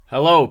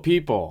Hello,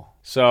 people.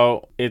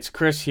 So it's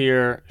Chris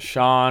here.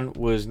 Sean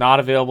was not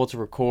available to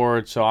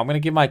record, so I'm going to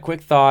give my quick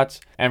thoughts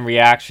and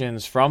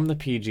reactions from the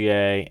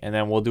PGA, and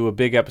then we'll do a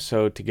big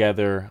episode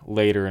together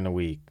later in the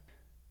week.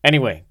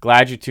 Anyway,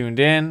 glad you tuned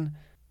in.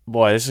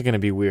 Boy, this is going to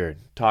be weird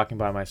talking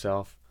by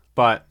myself,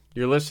 but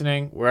you're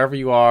listening wherever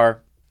you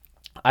are.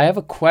 I have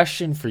a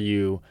question for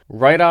you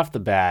right off the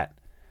bat.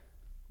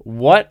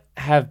 What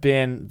have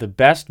been the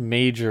best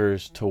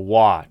majors to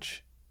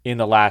watch in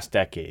the last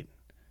decade?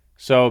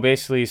 So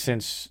basically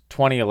since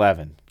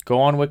 2011. Go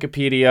on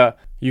Wikipedia.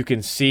 You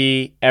can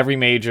see every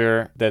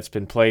major that's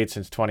been played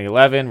since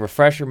 2011.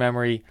 Refresh your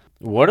memory.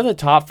 What are the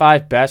top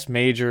 5 best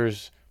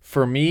majors?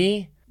 For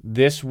me,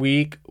 this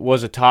week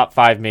was a top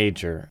 5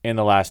 major in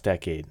the last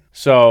decade.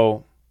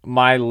 So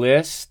my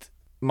list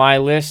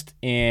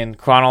in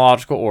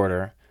chronological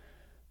order: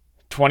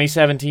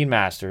 2017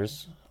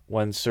 Masters,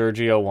 when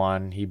Sergio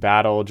won. He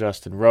battled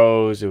Justin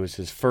Rose. It was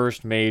his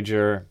first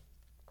major.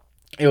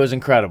 It was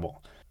incredible.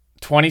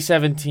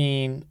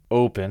 2017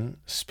 Open,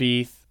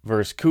 Spieth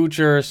versus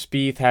Kuchar.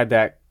 Spieth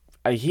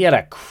had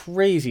a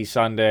crazy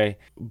Sunday,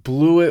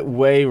 blew it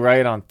way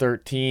right on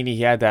 13.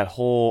 He had that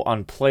whole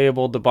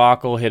unplayable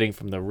debacle hitting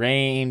from the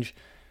range.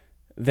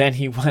 Then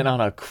he went on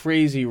a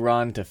crazy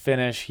run to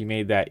finish. He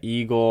made that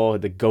eagle,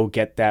 the go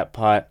get that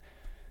putt.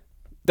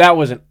 That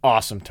was an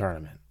awesome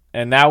tournament.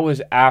 And that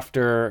was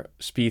after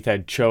Spieth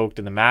had choked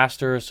in the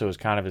Masters, so it was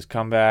kind of his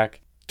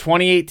comeback.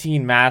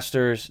 2018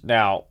 Masters,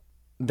 now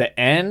the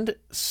end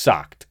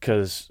sucked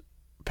because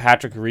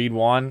Patrick Reed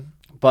won,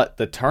 but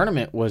the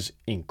tournament was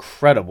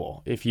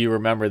incredible. If you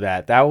remember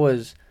that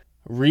was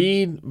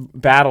Reed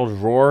battled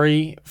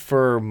Rory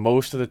for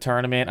most of the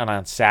tournament, and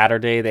on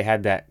Saturday they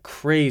had that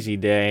crazy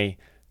day.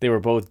 They were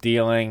both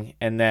dealing,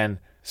 and then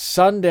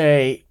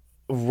Sunday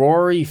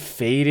Rory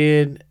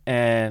faded,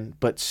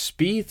 but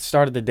Spieth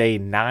started the day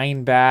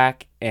 9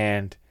 back,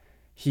 and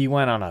he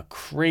went on a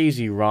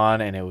crazy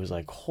run, and it was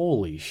like,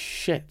 holy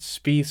shit,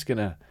 Spieth's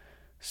gonna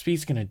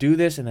do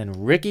this. And then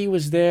Ricky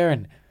was there,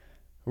 and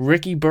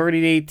Ricky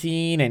birdied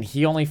 18, and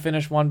he only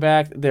finished 1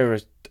 back. There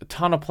was a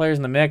ton of players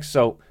in the mix.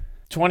 So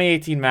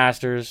 2018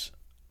 Masters,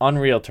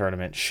 unreal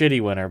tournament.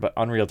 Shitty winner, but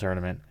unreal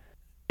tournament.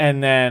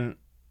 And then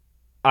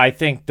I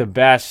think the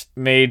best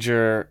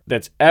major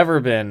that's ever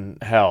been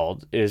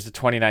held is the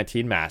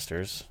 2019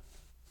 Masters.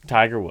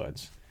 Tiger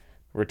Woods,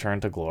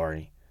 return to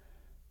glory.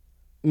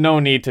 No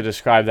need to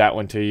describe that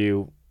one to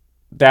you.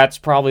 That's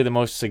probably the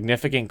most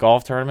significant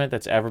golf tournament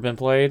that's ever been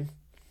played.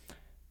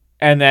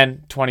 And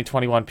then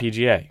 2021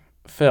 PGA,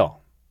 Phil.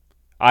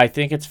 I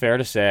think it's fair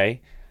to say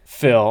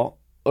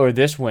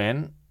this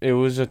win, it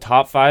was a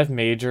top 5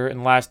 major in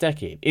the last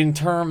decade in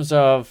terms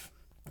of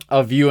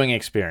a viewing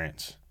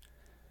experience,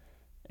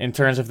 in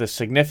terms of the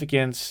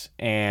significance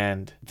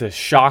and the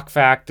shock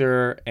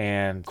factor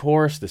and, of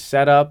course, the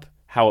setup,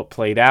 how it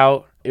played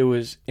out. It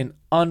was an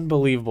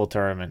unbelievable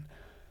tournament.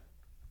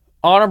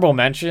 Honorable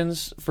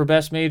mentions for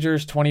best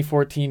majors: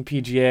 2014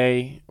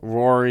 PGA,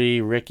 Rory,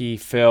 Ricky,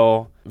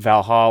 Phil,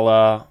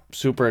 Valhalla,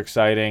 super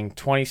exciting.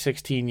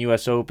 2016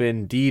 US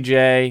Open,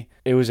 DJ.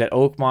 It was at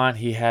Oakmont.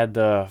 He had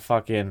the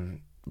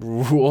fucking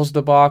rules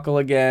debacle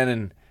again,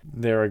 and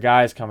there were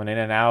guys coming in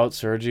and out.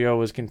 Sergio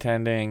was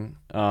contending.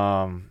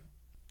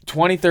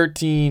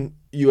 2013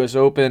 US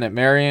Open at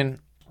Merion,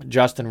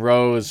 Justin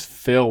Rose.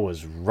 Phil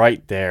was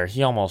right there.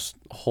 He almost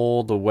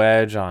holed the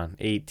wedge on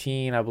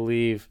 18, I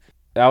believe.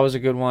 That was a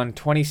good one.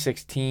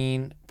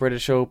 2016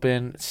 British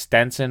Open,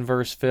 Stenson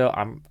versus Phil.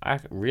 I'm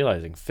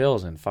realizing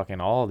Phil's in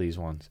fucking all of these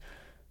ones.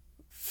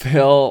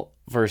 Phil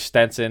versus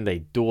Stenson,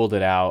 they dueled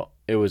it out.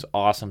 It was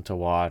awesome to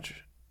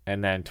watch.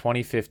 And then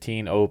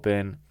 2015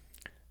 Open,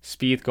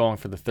 Spieth going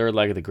for the 3rd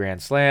leg of the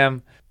Grand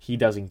Slam. He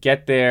doesn't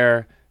get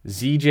there.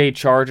 ZJ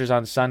charges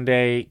on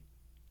Sunday.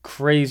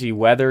 Crazy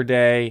weather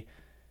day.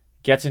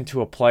 Gets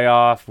into a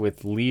playoff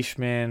with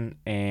Leishman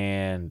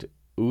and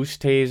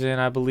Oosthuizen,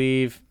 I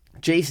believe.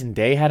 Jason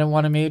Day hadn't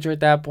won a major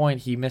at that point.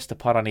 He missed a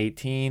putt on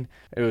 18.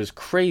 It was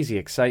crazy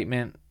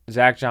excitement.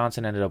 Zach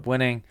Johnson ended up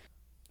winning.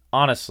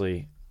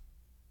 Honestly,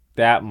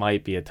 that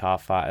might be a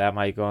top 5. That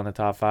might go in the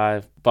top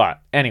 5.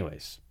 But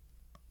anyways,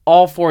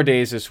 all 4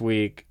 days this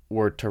week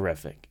were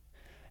terrific.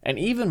 And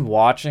even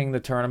watching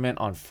the tournament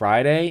on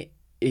Friday,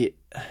 it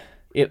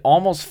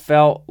almost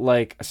felt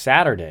like a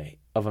Saturday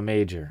of a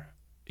major.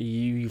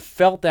 You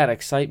felt that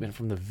excitement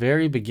from the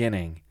very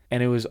beginning.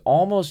 And it was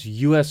almost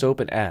US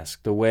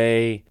Open-esque, the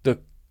way the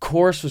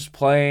course was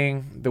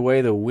playing, the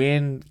way the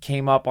wind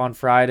came up on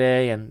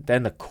Friday, and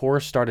then the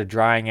course started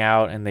drying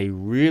out, and they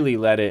really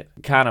let it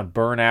kind of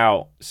burn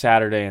out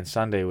Saturday and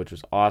Sunday, which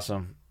was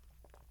awesome.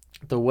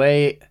 The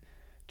way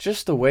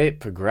it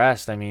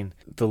progressed, I mean,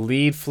 the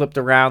lead flipped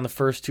around the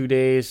first 2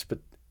 days, but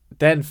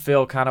then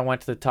Phil kind of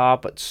went to the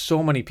top, but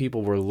so many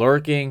people were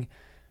lurking.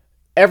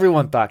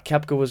 Everyone thought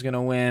Koepka was going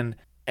to win.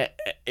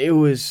 It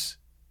was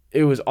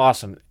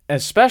awesome.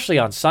 Especially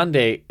on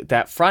Sunday,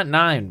 that front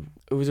 9,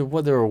 there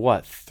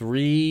were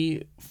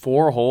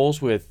 3-4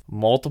 holes with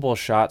multiple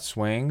shot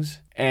swings,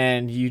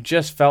 and you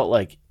just felt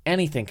like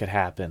anything could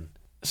happen.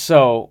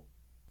 So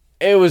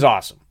it was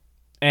awesome.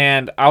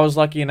 And I was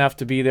lucky enough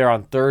to be there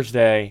on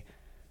Thursday.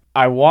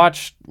 I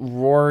watched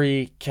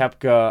Rory,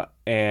 Koepka,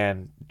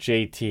 and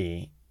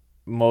JT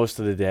most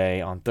of the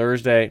day on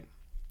Thursday.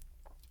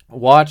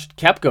 Watched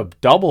Koepka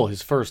double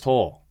his first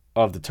hole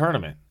of the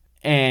tournament.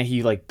 And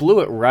he blew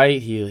it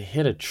right. He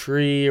hit a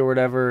tree or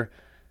whatever.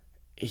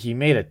 He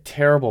made a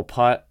terrible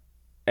putt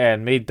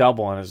and made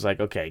double. And it was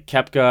okay,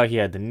 Koepka, he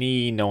had the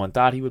knee. No one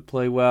thought he would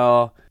play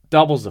well.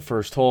 Doubles the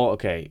first hole.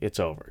 Okay, it's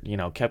over.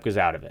 Koepka's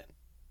out of it.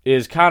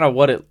 Is kind of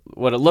what it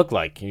looked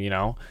like,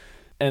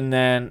 And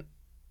then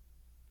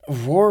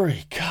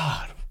Rory,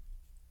 God.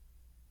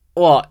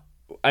 Well,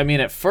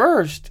 at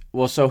first,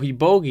 so he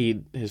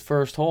bogeyed his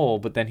first hole,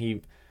 but then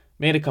he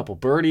made a couple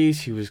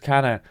birdies. He was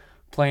kind of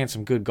playing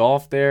some good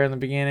golf there in the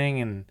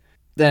beginning, and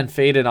then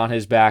faded on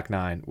his back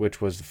nine,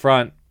 which was the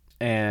front,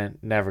 and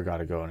never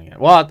got it going again.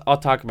 Well, I'll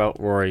talk about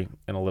Rory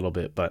in a little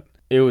bit, but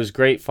it was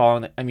great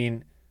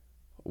following.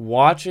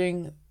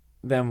 Watching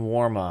them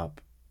warm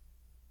up,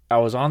 I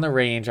was on the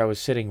range. I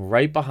was sitting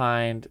right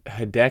behind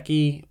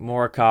Hideki,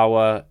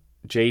 Morikawa,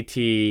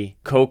 JT,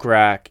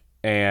 Kokrak,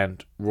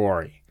 and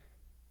Rory.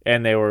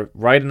 And they were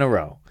right in a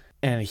row.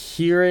 And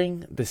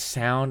hearing the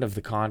sound of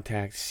the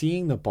contact,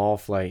 seeing the ball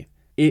flight,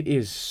 it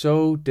is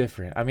so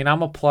different.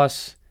 I'm a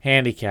plus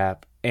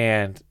handicap,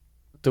 and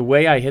the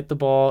way I hit the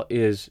ball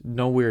is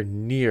nowhere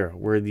near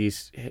where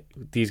these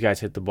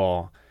guys hit the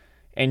ball.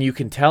 And you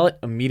can tell it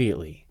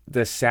immediately.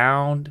 The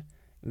sound,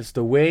 it's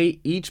the way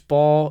each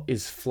ball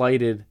is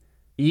flighted.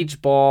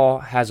 Each ball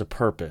has a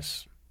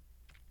purpose.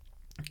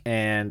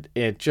 And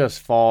it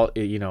just it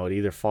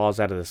either falls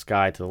out of the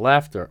sky to the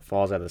left or it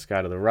falls out of the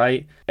sky to the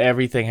right.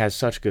 Everything has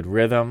such good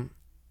rhythm.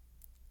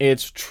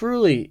 It's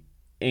truly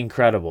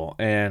incredible.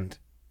 And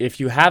if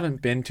you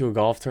haven't been to a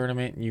golf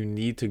tournament, you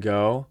need to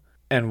go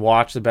and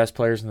watch the best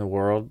players in the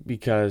world,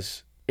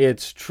 because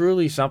it's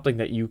truly something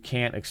that you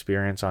can't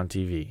experience on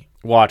TV,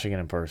 watching it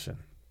in person.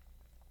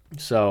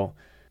 So,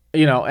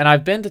 and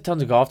I've been to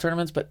tons of golf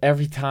tournaments, but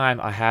every time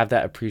I have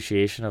that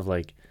appreciation of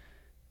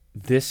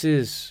this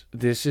is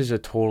a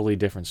totally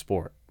different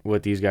sport,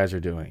 what these guys are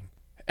doing.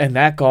 And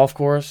that golf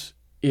course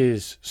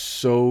is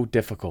so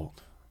difficult.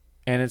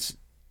 And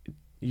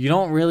you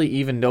don't really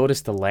even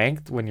notice the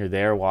length when you're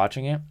there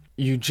watching it.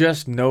 You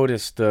just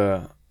notice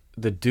the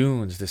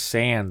dunes, the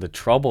sand, the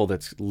trouble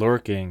that's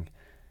lurking,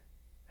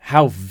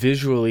 how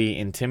visually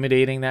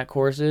intimidating that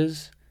course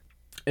is.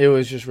 It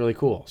was just really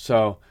cool.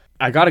 So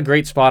I got a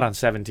great spot on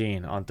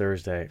 17 on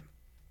Thursday.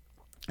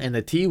 And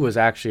the tee was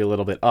actually a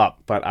little bit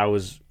up, but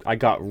I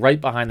got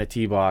right behind the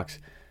tee box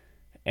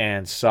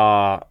and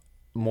saw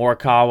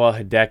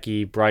Morikawa,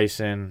 Hideki,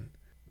 Bryson,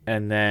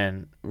 and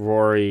then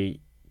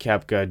Rory,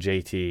 Koepka,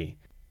 JT.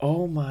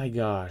 Oh my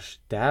gosh,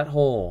 that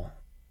hole.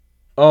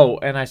 Oh,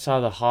 and I saw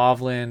the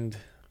Hovland.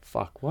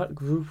 What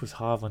group was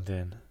Hovland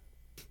in?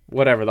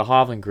 Whatever, the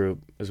Hovland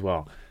group as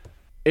well.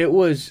 It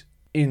was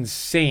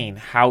insane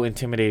how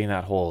intimidating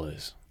that hole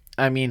is.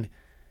 And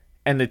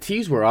the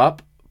tees were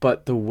up,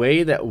 but the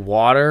way that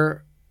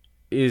water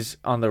is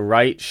on the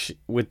right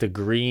with the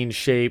green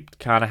shaped,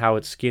 kind of how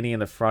it's skinny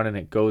in the front and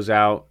it goes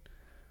out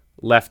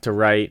left to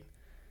right,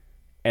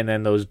 and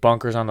then those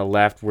bunkers on the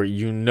left where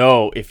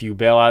if you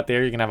bail out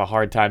there, you're going to have a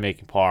hard time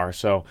making par.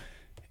 So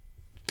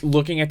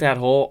looking at that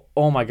hole,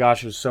 oh my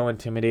gosh, it was so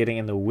intimidating,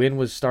 and the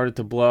wind started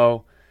to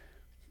blow,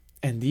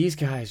 and these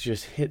guys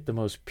just hit the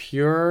most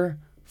pure,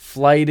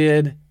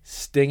 flighted,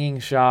 stinging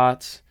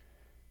shots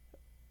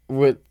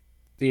with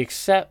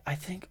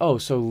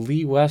so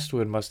Lee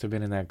Westwood must have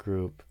been in that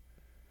group,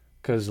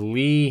 because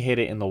Lee hit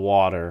it in the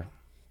water.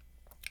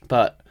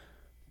 But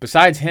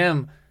besides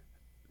him,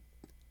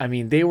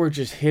 they were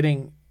just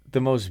hitting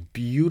the most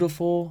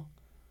beautiful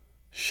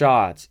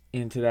shots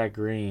into that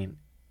green,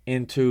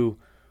 into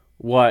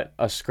what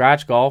a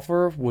scratch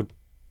golfer would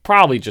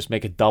probably just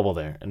make a double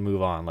there and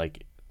move on.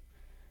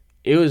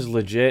 It was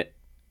legit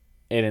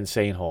an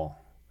insane hole.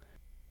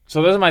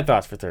 So those are my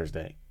thoughts for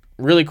Thursday.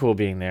 Really cool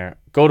being there.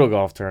 Go to a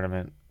golf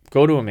tournament.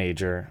 Go to a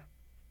major.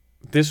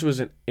 This was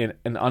an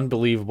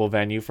unbelievable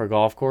venue for a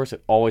golf course.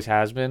 It always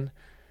has been.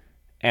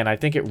 And I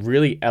think it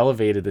really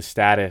elevated the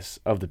status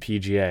of the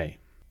PGA.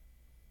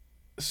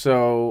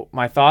 So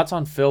my thoughts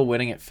on Phil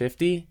winning at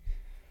 50.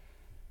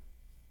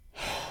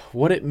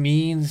 What it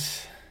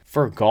means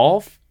for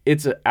golf,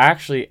 it's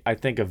actually, I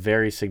think, a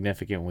very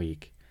significant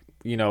week.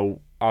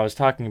 I was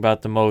talking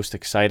about the most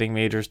exciting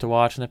majors to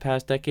watch in the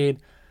past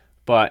decade.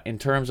 But in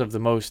terms of the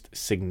most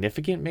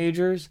significant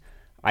majors,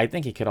 I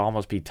think it could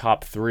almost be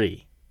top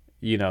 3.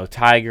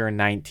 Tiger in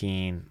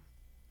 19,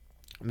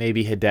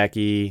 maybe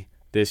Hideki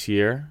this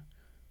year,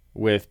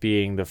 with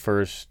being the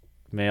first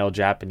male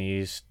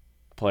Japanese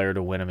player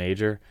to win a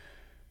major.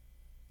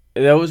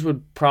 Those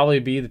would probably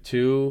be the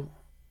two.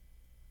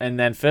 And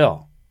then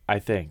Phil, I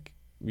think.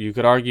 You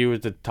could argue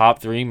with the top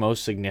 3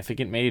 most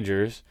significant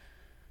majors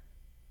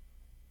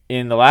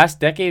in the last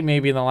decade,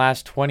 maybe in the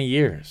last 20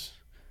 years.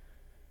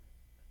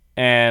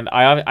 And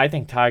I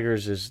think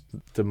Tiger's is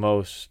the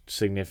most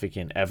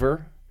significant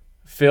ever.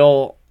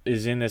 Phil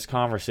is in this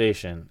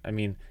conversation.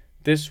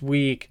 This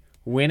week,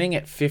 winning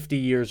at 50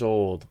 years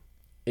old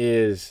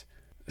is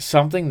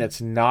something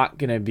that's not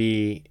going to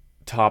be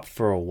topped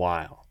for a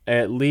while.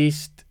 At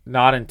least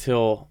not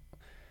until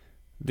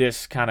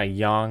this kind of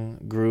young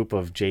group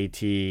of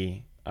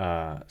JT,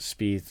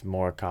 Spieth,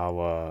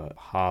 Morikawa,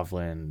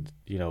 Hovland,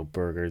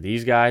 Berger,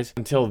 these guys,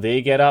 until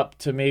they get up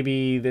to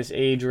maybe this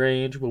age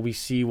range where we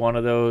see one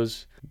of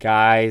those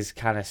guys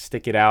kind of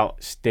stick it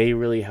out, stay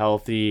really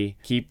healthy,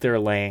 keep their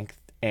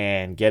length,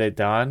 and get it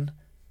done.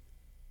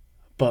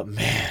 But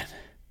man,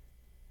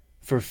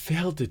 for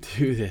Phil to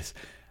do this,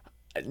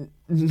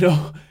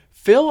 no,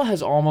 Phil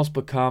has almost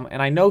become,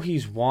 and I know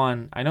he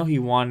won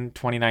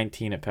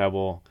 2019 at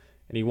Pebble,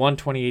 and he won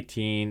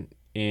 2018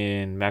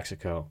 in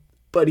Mexico,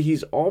 but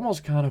he's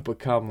almost kind of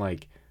become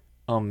like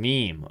a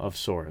meme of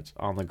sorts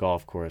on the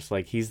golf course.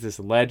 Like, he's this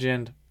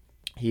legend.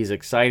 He's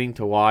exciting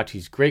to watch.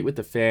 He's great with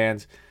the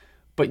fans,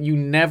 but you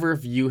never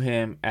view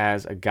him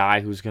as a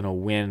guy who's going to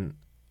win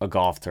a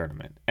golf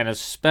tournament, and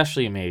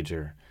especially a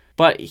major.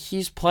 But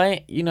he's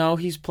played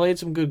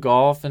some good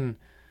golf, and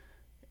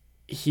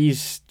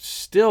he's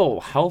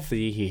still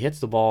healthy. He hits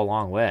the ball a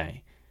long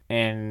way.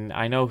 And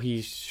I know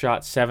he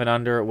shot 7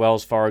 under at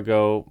Wells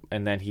Fargo,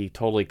 and then he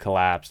totally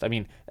collapsed. I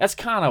mean, that's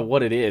kind of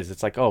what it is.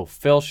 It's like, oh,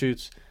 Phil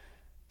shoots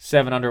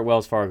 7 under at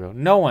Wells Fargo.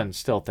 No one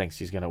still thinks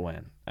he's going to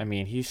win. I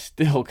mean, he's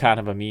still kind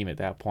of a meme at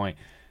that point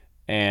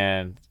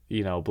and,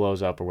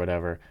 blows up or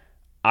whatever.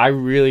 I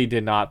really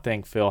did not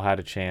think Phil had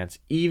a chance.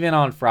 Even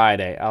on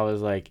Friday, I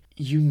was like,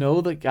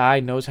 the guy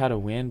knows how to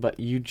win, but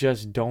you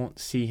just don't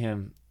see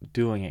him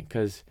doing it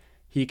because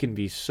he can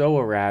be so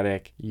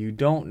erratic. You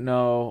don't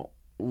know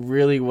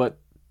really what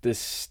the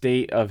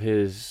state of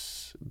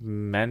his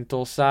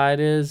mental side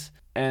is.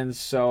 And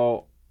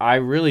so I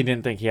really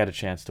didn't think he had a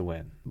chance to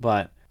win.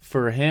 But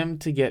for him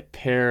to get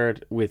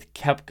paired with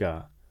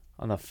Koepka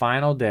on the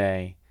final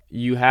day,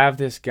 you have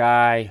this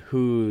guy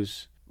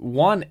who's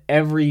won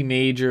every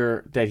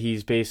major that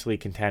he's basically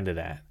contended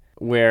at.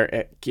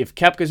 Where if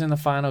Koepka's in the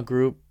final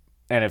group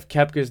and if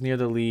Koepka's near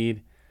the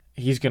lead,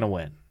 he's going to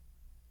win.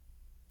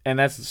 And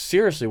that's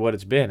seriously what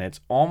it's been. It's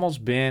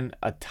almost been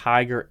a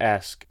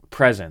Tiger-esque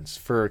presence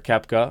for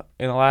Koepka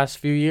in the last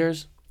few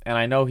years. And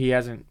I know he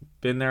hasn't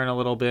been there in a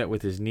little bit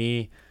with his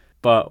knee.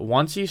 But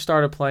once he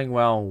started playing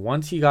well,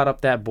 once he got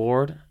up that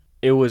board,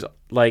 it was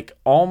like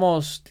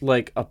almost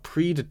like a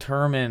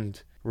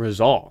predetermined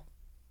result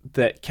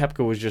that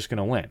Koepka was just going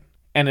to win.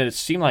 And it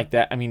seemed like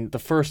that. I mean, the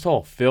first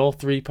hole, Phil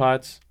 3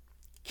 putts.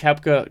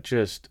 Koepka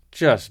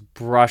just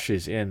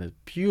brushes in the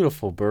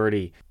beautiful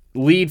birdie.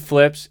 Lead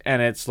flips,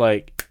 and it's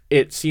like,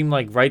 it seemed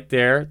like right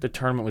there, the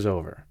tournament was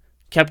over.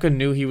 Koepka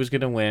knew he was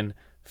going to win.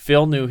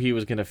 Phil knew he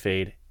was going to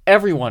fade.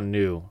 Everyone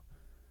knew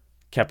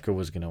Koepka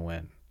was going to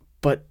win.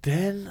 But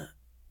then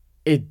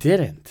it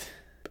didn't.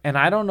 And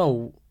I don't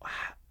know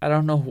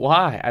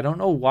why. I don't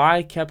know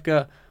why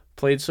Koepka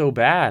played so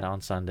bad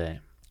on Sunday.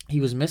 He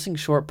was missing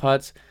short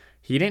putts.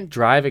 He didn't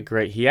drive it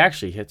great. He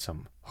actually hit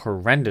some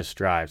horrendous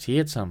drives. He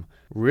hit some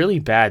really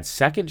bad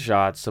second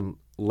shots, some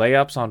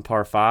layups on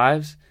par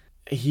 5s.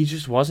 He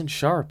just wasn't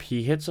sharp.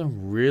 He hit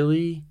some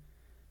really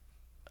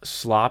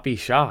sloppy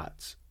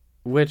shots,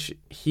 which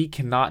he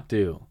cannot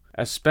do.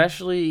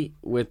 Especially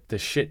with the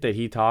shit that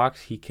he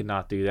talks, he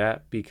cannot do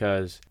that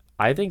because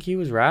I think he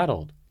was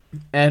rattled.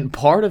 And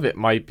part of it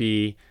might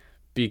be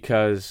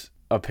because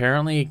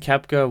apparently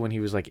Koepka, when he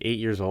was like 8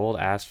 years old,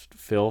 asked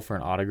Phil for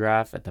an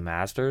autograph at the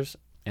Masters,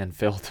 and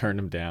Phil turned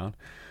him down.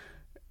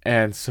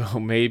 And so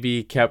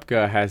maybe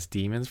Koepka has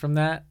demons from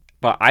that.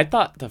 But I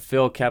thought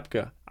Phil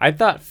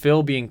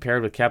being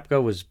paired with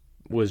Koepka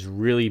was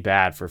really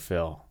bad for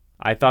Phil.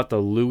 I thought the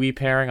Louis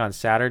pairing on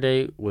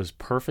Saturday was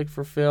perfect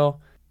for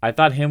Phil. I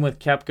thought him with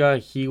Koepka,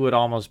 he would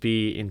almost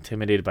be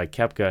intimidated by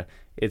Koepka.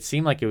 It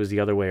seemed like it was the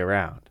other way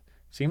around.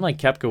 It seemed like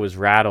Koepka was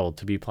rattled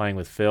to be playing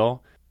with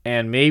Phil.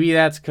 And maybe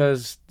that's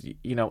because,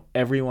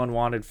 everyone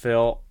wanted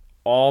Phil.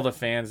 All the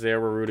fans there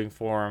were rooting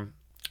for him.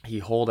 He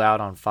holed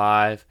out on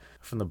 5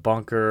 from the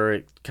bunker.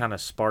 It kind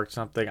of sparked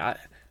something.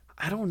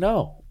 I don't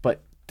know,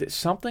 but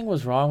something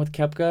was wrong with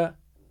Koepka,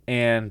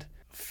 and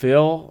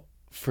Phil,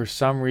 for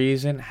some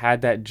reason,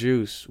 had that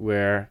juice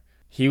where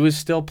he was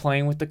still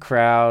playing with the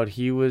crowd.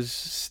 He was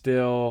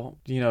still,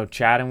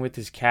 chatting with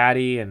his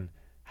caddy and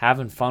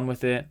having fun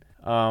with it,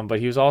 but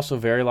he was also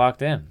very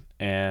locked in,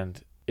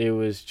 and it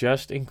was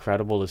just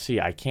incredible to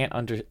see. I can't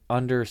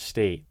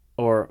understate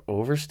or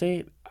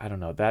overstate. I don't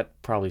know.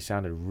 That probably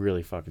sounded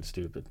really fucking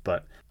stupid,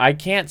 but I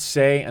can't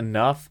say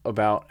enough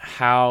about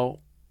how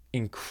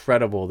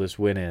incredible this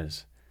win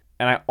is.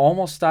 And I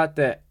almost thought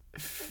that,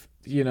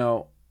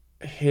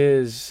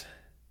 his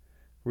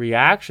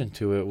reaction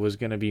to it was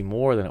going to be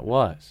more than it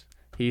was.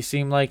 He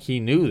seemed like he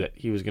knew that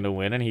he was going to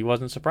win and he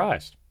wasn't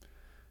surprised.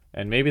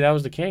 And maybe that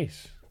was the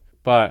case.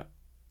 But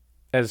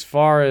as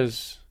far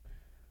as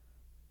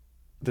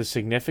the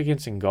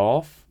significance in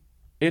golf,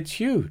 it's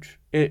huge.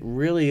 It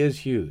really is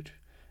huge,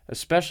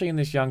 especially in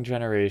this young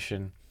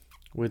generation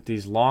with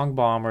these long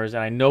bombers.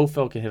 And I know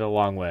Phil can hit a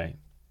long way.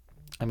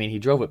 I mean, he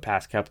drove it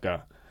past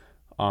Koepka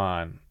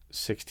on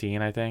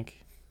 16, I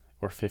think,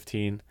 or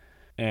 15.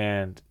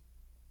 And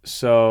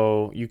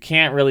So you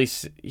can't really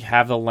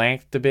have the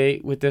length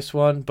debate with this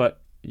one, but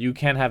you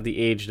can have the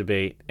age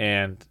debate.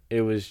 And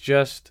it was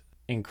just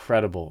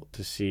incredible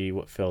to see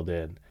what Phil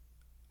did.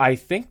 I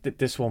think that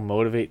this will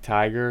motivate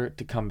Tiger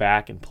to come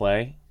back and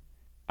play.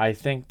 I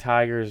think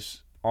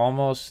Tiger's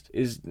almost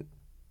is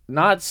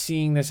not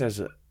seeing this as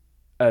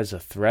a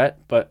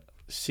threat, but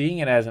seeing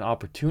it as an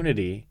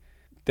opportunity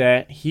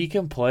that he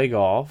can play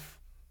golf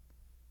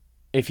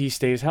if he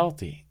stays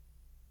healthy,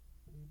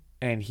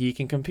 and he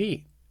can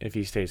compete if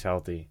he stays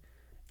healthy.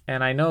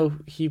 And I know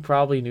he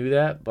probably knew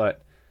that,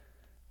 but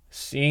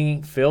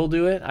seeing Phil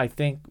do it, I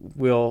think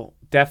will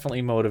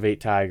definitely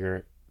motivate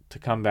Tiger to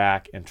come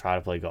back and try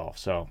to play golf.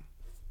 So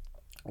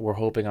we're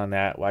hoping on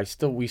that.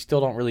 We still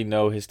don't really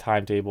know his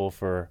timetable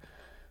for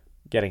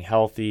getting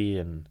healthy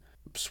and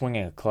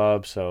swinging a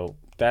club, so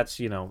that's,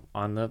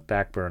 on the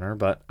back burner,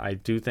 but I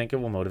do think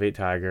it will motivate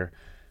Tiger.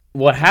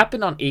 What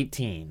happened on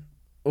 18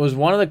 was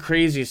one of the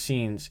craziest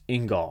scenes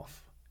in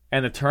golf,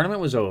 and the tournament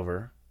was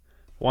over.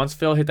 Once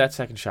Phil hit that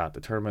second shot, the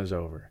tournament was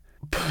over.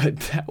 But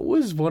that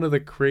was one of the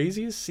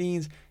craziest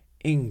scenes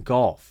in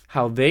golf,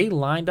 how they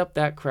lined up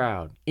that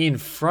crowd in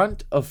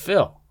front of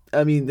Phil.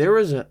 I mean, there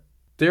was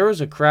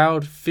a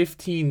crowd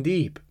 15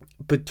 deep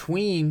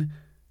between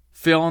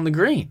Phil and the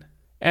green.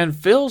 And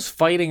Phil's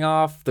fighting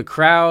off the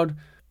crowd.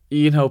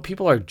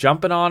 People are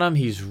jumping on him.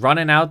 He's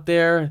running out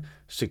there.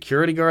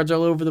 Security guards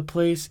all over the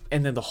place.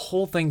 And then the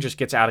whole thing just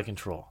gets out of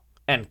control.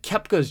 And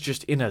Koepka's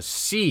just in a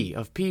sea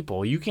of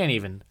people. You can't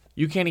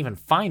even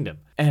find him.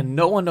 And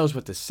no one knows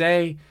what to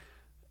say.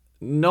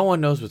 No one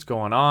knows what's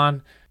going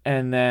on.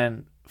 And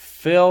then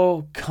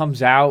Phil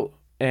comes out,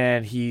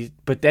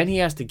 but then he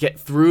has to get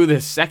through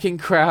this second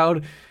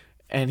crowd,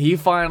 and he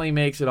finally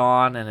makes it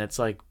on, and it's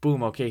like,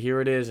 boom, okay, here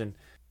it is. And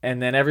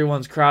then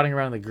everyone's crowding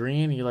around the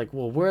green. And you're like,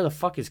 well, where the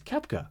fuck is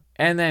Koepka?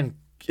 And then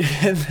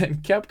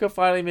Koepka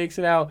finally makes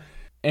it out.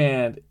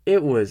 And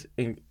it was,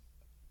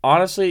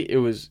 honestly, it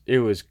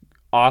was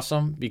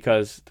awesome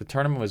because the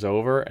tournament was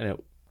over, and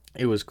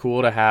it was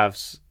cool to have,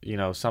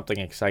 something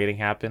exciting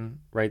happen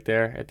right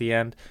there at the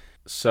end.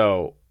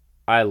 So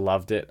I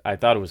loved it. I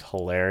thought it was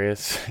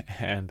hilarious.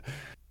 And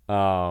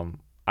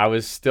I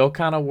was still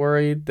kind of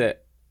worried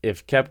that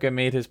if Koepka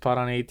made his putt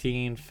on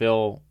 18,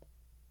 Phil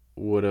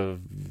would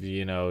have,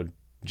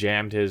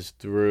 jammed his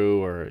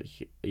through, or,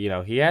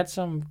 he had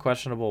some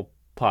questionable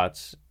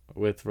putts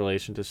with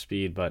relation to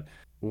speed, but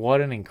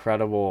what an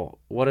incredible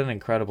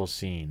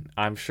scene.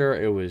 I'm sure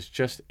it was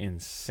just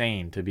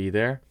insane to be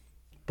there.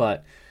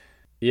 But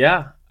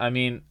yeah, I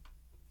mean,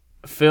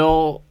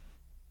 Phil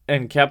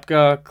and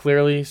Koepka,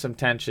 clearly some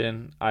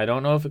tension. I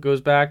don't know if it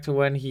goes back to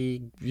when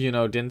he,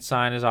 didn't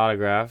sign his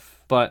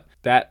autograph, but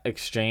that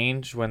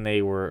exchange when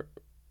they were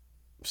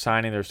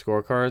signing their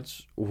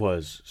scorecards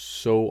was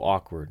so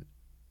awkward.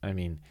 I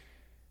mean,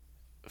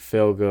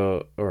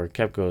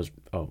 Koepka goes,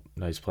 "Oh,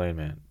 nice playing,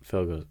 man."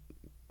 Phil goes,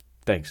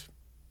 "Thanks,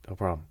 no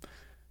problem."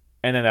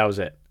 And then that was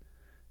it.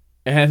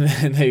 And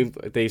then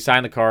they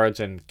signed the cards,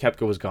 and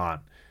Koepka was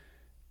gone.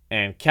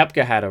 And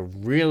Koepka had a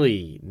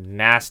really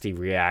nasty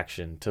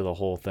reaction to the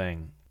whole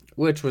thing,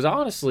 which was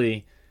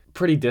honestly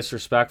pretty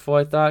disrespectful,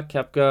 I thought.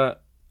 Koepka,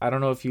 I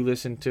don't know if you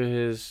listened to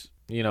his,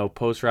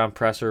 post-round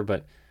presser,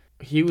 but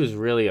he was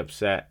really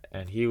upset,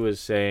 and he was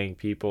saying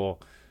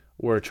people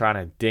were trying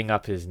to ding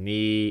up his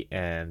knee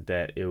and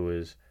that it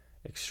was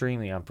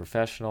extremely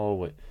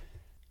unprofessional.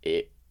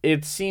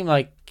 It seemed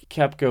like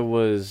he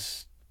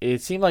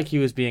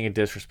was being a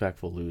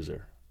disrespectful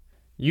loser.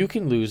 You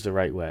can lose the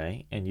right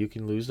way and you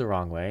can lose the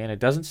wrong way, and it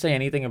doesn't say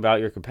anything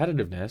about your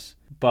competitiveness,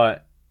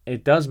 but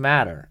it does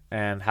matter.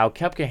 And how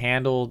Koepka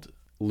handled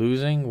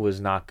losing was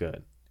not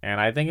good.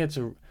 And I think it's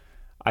going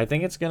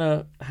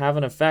to have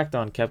an effect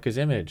on Koepka's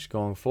image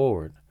going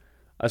forward,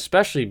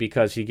 especially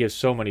because he gives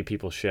so many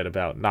people shit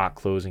about not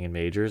closing in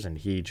majors, and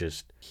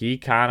he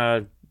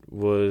kind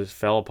of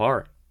fell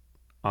apart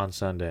on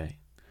Sunday.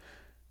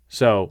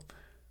 So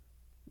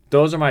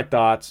those are my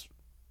thoughts.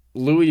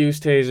 Louis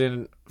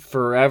Oosthuizen,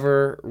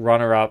 forever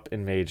runner-up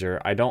in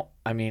major.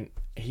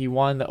 He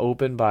won the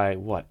Open by,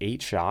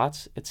 8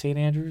 shots at St.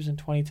 Andrews in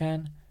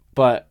 2010?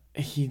 But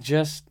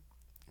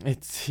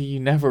you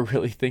never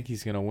really think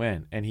he's going to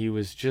win. And he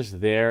was just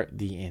there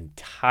the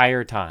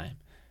entire time.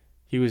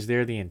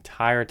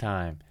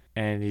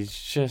 And he's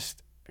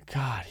just,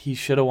 God, he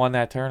should have won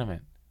that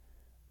tournament.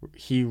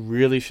 He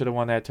really should have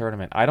won that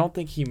tournament. I don't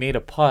think he made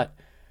a putt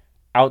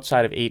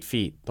outside of 8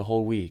 feet the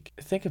whole week.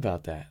 Think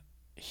about that.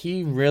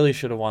 He really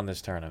should have won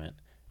this tournament.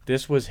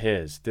 This was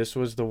his. This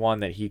was the one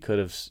that he could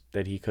have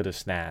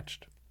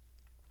snatched.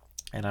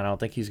 And I don't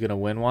think he's going to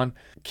win one.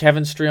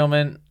 Kevin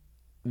Streelman,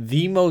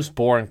 the most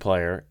boring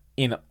player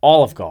in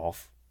all of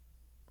golf.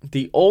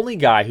 The only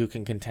guy who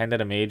can contend at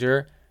a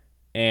major,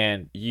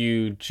 and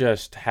you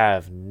just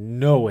have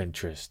no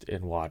interest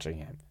in watching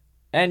him.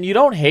 And you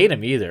don't hate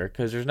him either,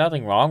 because there's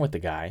nothing wrong with the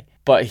guy.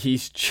 But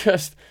he's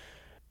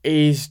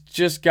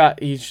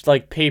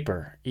like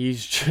paper.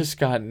 He's just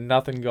got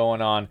nothing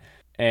going on.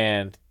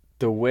 And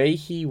the way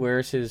he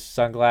wears his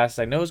sunglasses,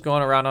 I know it's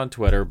going around on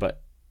Twitter,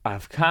 but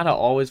I've kind of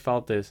always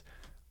felt this.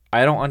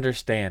 I don't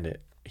understand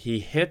it. He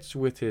hits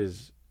with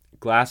his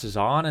glasses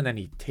on and then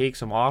he takes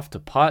them off to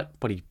putt,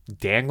 but he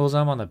dangles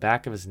them on the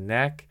back of his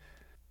neck.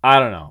 I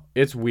don't know.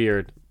 It's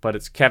weird, but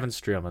it's Kevin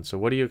Streelman. So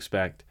what do you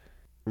expect?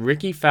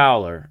 Ricky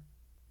Fowler,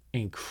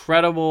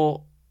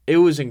 incredible. It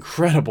was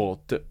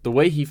incredible the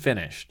way he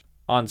finished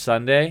on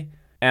Sunday.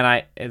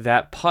 And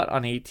that putt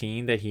on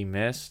 18 that he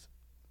missed,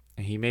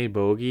 he made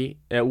bogey.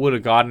 It would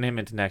have gotten him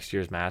into next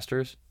year's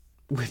Masters,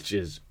 which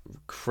is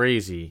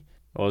crazy.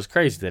 Well, it's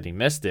crazy that he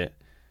missed it,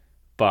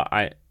 but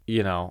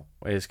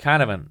it's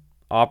kind of an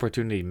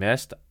opportunity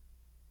missed.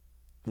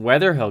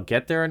 Whether he'll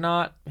get there or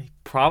not, he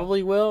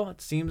probably will.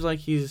 It seems like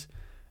he's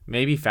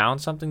maybe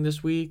found something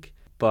this week,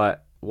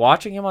 but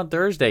watching him on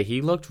Thursday,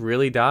 he looked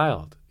really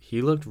dialed.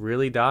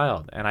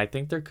 And I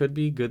think there could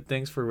be good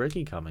things for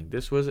Ricky coming.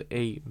 This was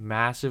a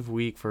massive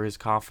week for his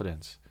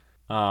confidence.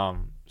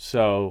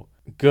 So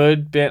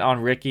good bit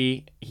on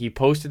Ricky. He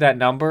posted that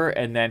number,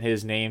 and then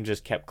his name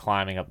just kept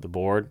climbing up the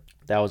board.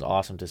 That was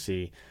awesome to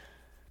see.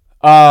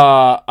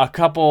 A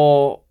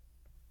couple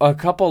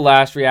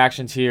last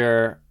reactions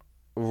here.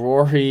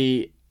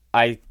 Rory,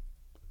 I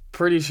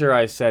pretty sure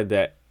I said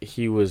that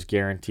he was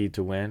guaranteed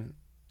to win.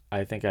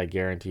 I think I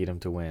guaranteed him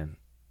to win.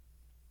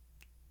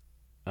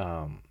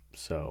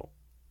 So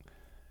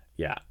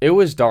yeah, it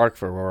was dark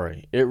for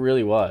Rory. It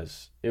really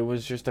was. It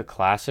was just a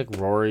classic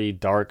Rory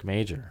dark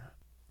major.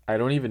 I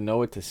don't even know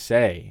what to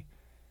say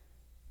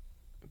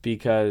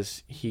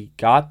because he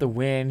got the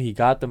win, he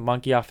got the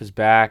monkey off his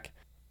back,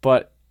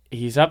 but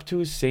he's up to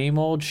his same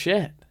old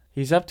shit.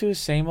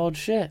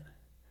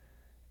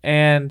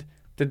 And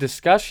the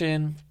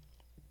discussion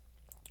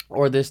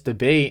or this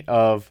debate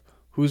of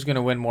who's going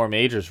to win more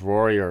majors,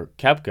 Rory or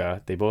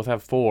Koepka, they both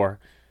have 4.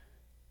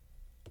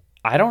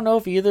 I don't know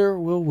if either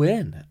will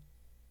win.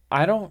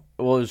 Well,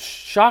 it was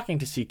shocking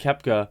to see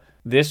Koepka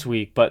this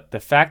week, but the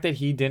fact that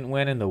he didn't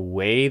win and the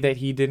way that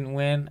he didn't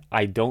win,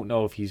 I don't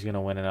know if he's going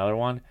to win another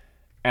one.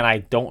 And I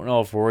don't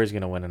know if Rory's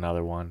going to win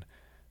another one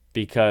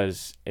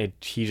because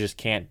he just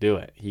can't do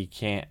it. He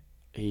can't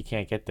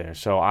get there.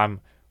 So I'm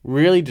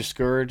really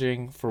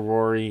discouraging for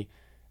Rory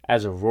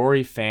as a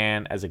Rory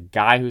fan, as a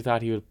guy who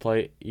thought he would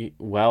play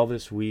well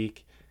this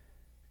week.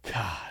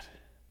 God,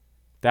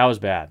 that was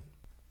bad.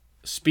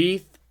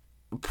 Spieth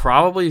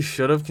probably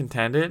should have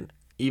contended,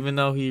 even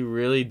though he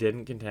really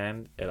didn't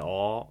contend at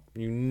all.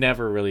 You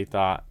never really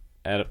thought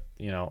at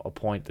a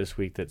point this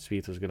week that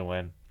Spieth was going to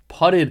win.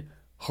 Putted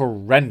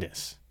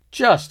horrendous,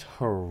 just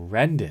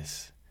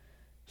horrendous.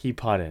 He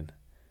putted,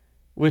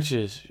 which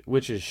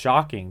is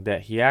shocking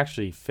that he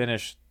actually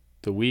finished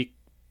the week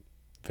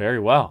very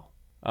well.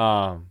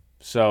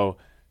 So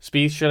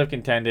Spieth should have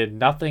contended.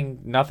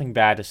 Nothing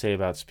bad to say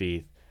about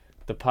Spieth.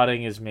 The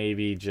putting is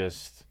maybe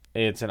just,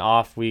 it's an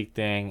off week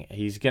thing.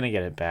 He's going to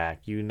get it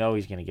back. He's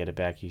going to get it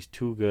back. He's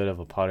too good of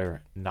a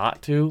putter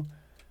not to.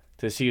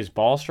 To see his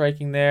ball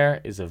striking there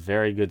is a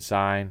very good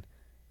sign.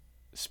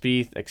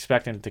 Spieth,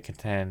 expect him to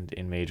contend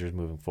in majors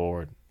moving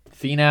forward.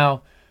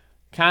 Finau,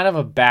 kind of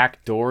a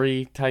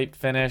backdoory type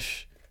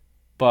finish,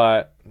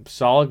 but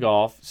solid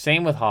golf.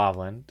 Same with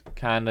Hovland.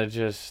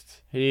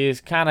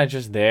 He's kind of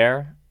just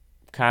there.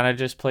 Kind of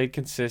just played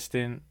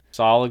consistent.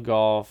 Solid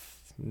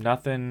golf.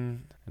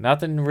 Nothing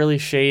really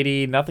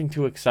shady. Nothing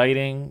too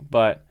exciting,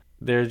 but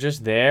they're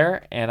just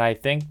there, and I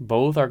think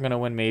both are going to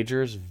win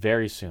majors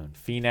very soon.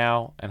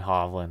 Finau and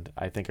Hovland,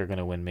 I think, are going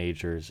to win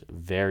majors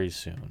very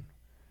soon.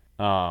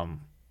 And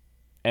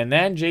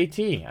then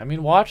JT. I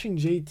mean, watching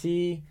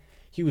JT,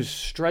 he was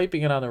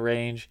striping it on the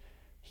range.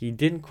 He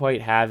didn't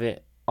quite have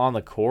it on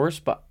the course,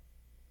 but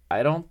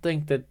I don't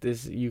think that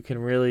you can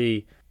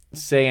really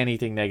say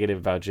anything negative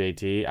about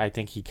JT. I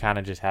think he kind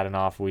of just had an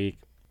off week.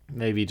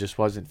 Maybe just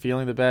wasn't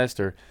feeling the best,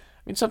 or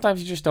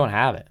sometimes you just don't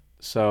have it.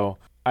 So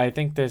I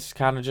think this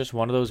kind of just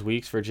one of those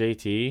weeks for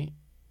JT.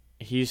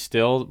 He's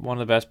still one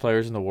of the best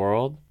players in the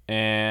world,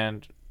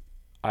 and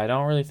I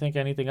don't really think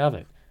anything of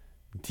it.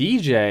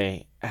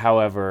 DJ,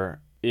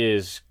 however,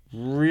 is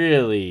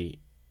really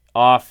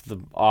off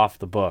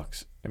the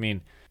books. I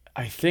mean,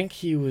 I think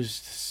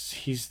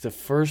he's the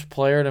first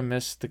player to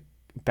miss the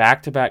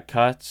back-to-back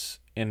cuts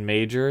in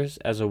majors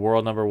as a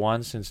world number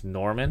 1 since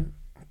Norman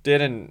did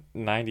in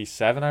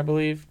 97, I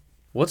believe.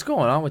 What's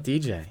going on with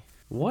DJ?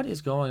 What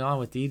is going on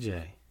with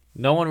DJ?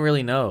 No one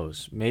really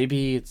knows.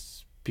 Maybe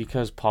it's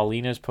because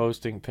Paulina's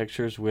posting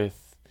pictures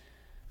with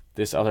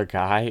this other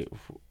guy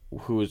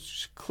who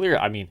is clear.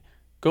 I mean,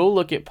 go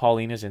look at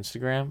Paulina's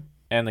Instagram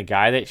and the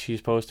guy that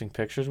she's posting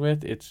pictures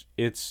with.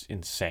 It's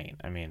insane.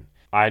 I mean,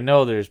 I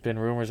know there's been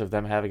rumors of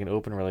them having an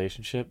open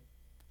relationship.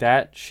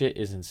 That shit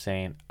is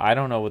insane. I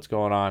don't know what's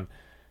going on.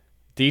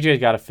 DJ's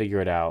got to figure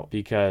it out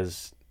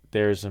because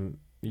there's a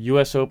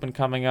U.S. Open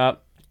coming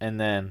up, and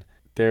then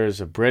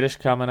there's a British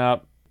coming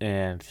up,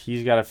 and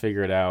he's got to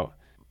figure it out.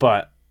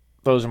 But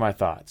those are my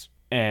thoughts.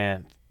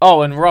 And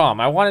Rahm.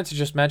 I wanted to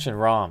just mention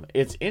Rahm.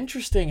 It's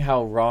interesting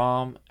how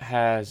Rahm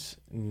has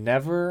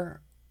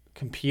never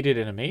competed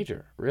in a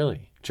major,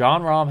 really.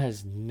 Jon Rahm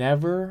has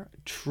never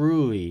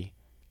truly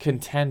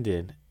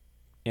contended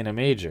in a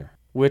major.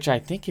 which I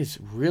think is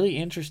really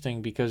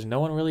interesting because no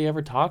one really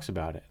ever talks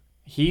about it.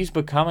 He's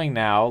becoming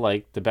now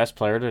like the best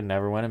player to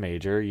never win a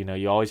major. You know,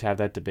 you always have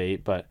that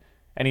debate,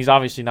 and he's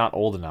obviously not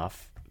old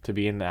enough to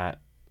be in that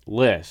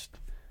list.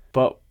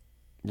 But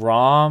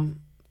Rahm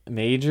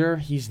major,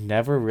 he's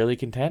never really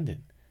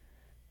contended.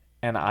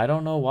 And I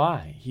don't know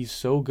why. He's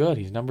so good.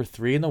 He's number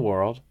 3 in the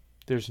world.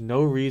 There's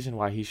no reason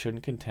why he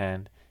shouldn't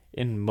contend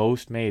in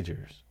most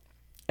majors.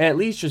 At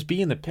least just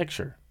be in the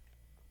picture.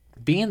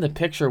 Be in the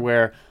picture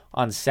where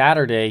on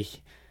Saturday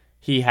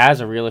he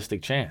has a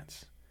realistic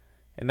chance.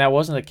 And that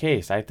wasn't the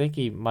case. I think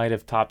he might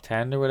have top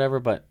 10 or whatever,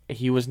 but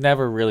he was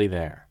never really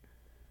there.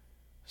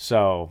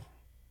 So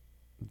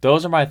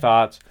those are my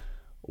thoughts.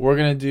 We're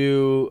going to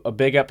do a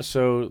big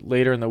episode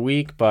later in the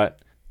week, but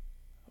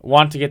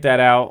want to get that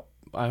out.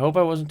 I hope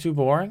I wasn't too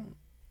boring.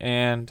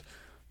 And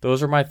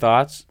those are my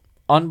thoughts.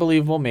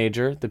 Unbelievable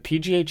major. The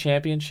PGA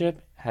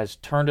Championship has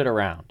turned it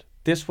around.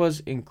 This was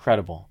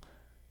incredible.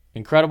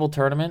 Incredible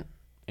tournament.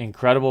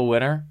 Incredible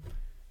winner.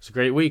 It's a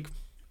great week.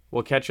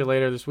 We'll catch you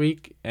later this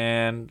week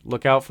and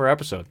look out for our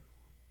episode.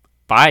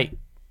 Bye.